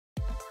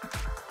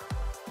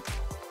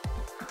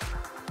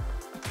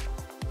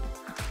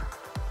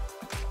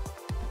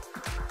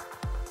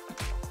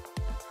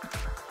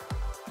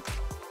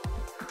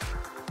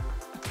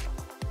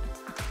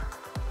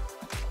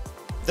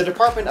The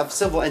Department of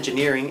Civil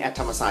Engineering at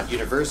Thammasat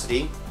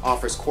University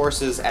offers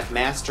courses at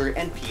master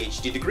and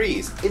PhD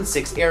degrees in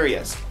 6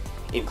 areas,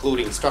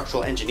 including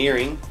structural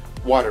engineering,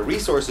 water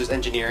resources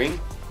engineering,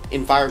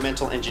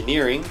 environmental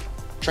engineering,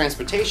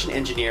 transportation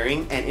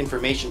engineering and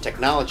information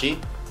technology,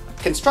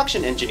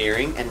 construction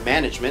engineering and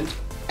management,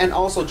 and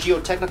also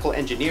geotechnical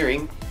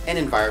engineering and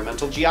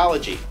environmental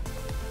geology.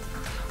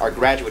 Our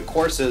graduate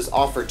courses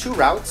offer 2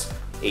 routes: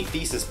 a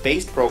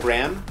thesis-based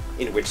program,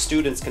 in which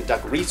students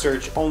conduct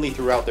research only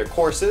throughout their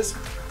courses,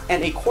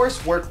 and a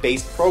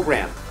coursework-based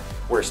program,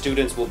 where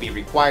students will be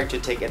required to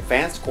take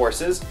advanced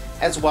courses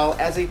as well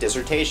as a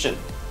dissertation.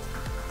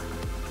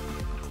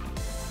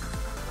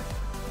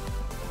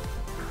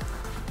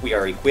 We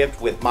are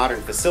equipped with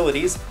modern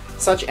facilities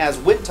such as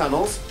wind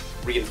tunnels,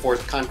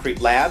 reinforced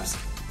concrete labs,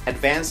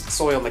 advanced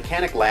soil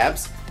mechanic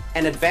labs,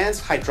 and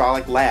advanced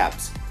hydraulic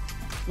labs.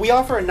 We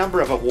offer a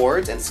number of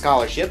awards and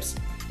scholarships,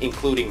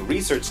 including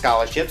research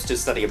scholarships to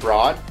study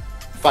abroad,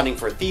 funding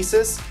for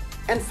thesis,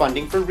 and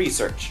funding for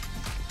research.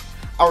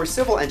 Our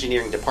civil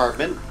engineering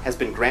department has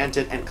been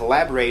granted and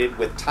collaborated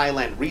with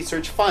Thailand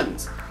research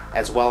funds,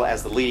 as well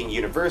as the leading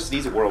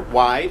universities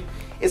worldwide,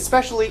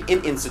 especially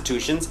in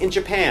institutions in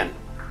Japan.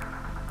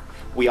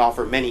 We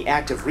offer many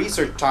active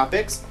research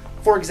topics,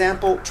 for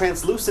example,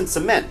 translucent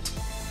cement,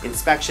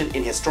 inspection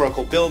in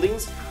historical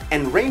buildings,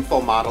 and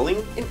rainfall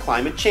modeling in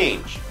climate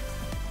change.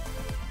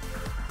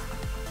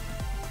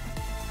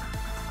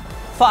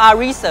 For our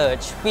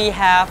research, we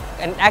have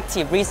an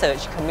active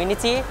research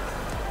community.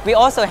 We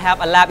also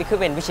have a lab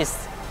equipment which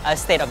is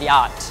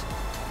state-of-the-art.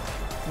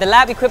 The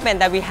lab equipment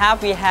that we have,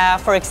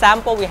 for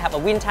example, we have a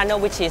wind tunnel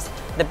which is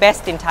the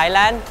best in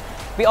Thailand.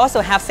 We also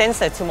have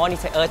sensors to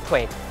monitor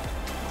earthquake.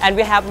 And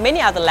we have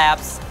many other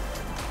labs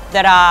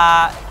that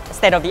are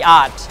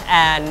state-of-the-art,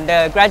 and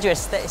the graduate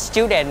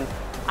students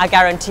are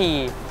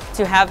guaranteed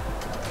to have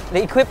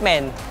the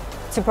equipment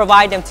to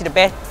provide them to the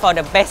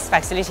best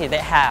facility they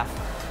have.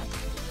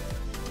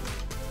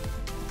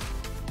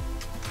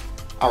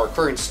 Our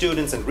current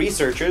students and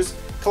researchers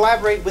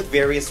collaborate with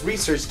various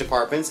research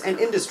departments and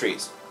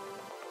industries.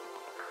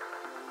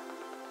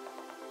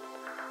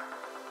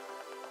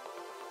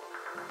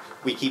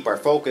 We keep our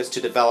focus to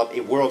develop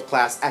a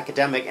world-class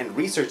academic and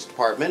research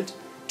department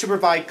to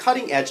provide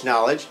cutting-edge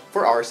knowledge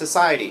for our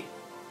society.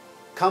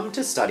 Come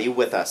to study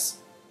with us.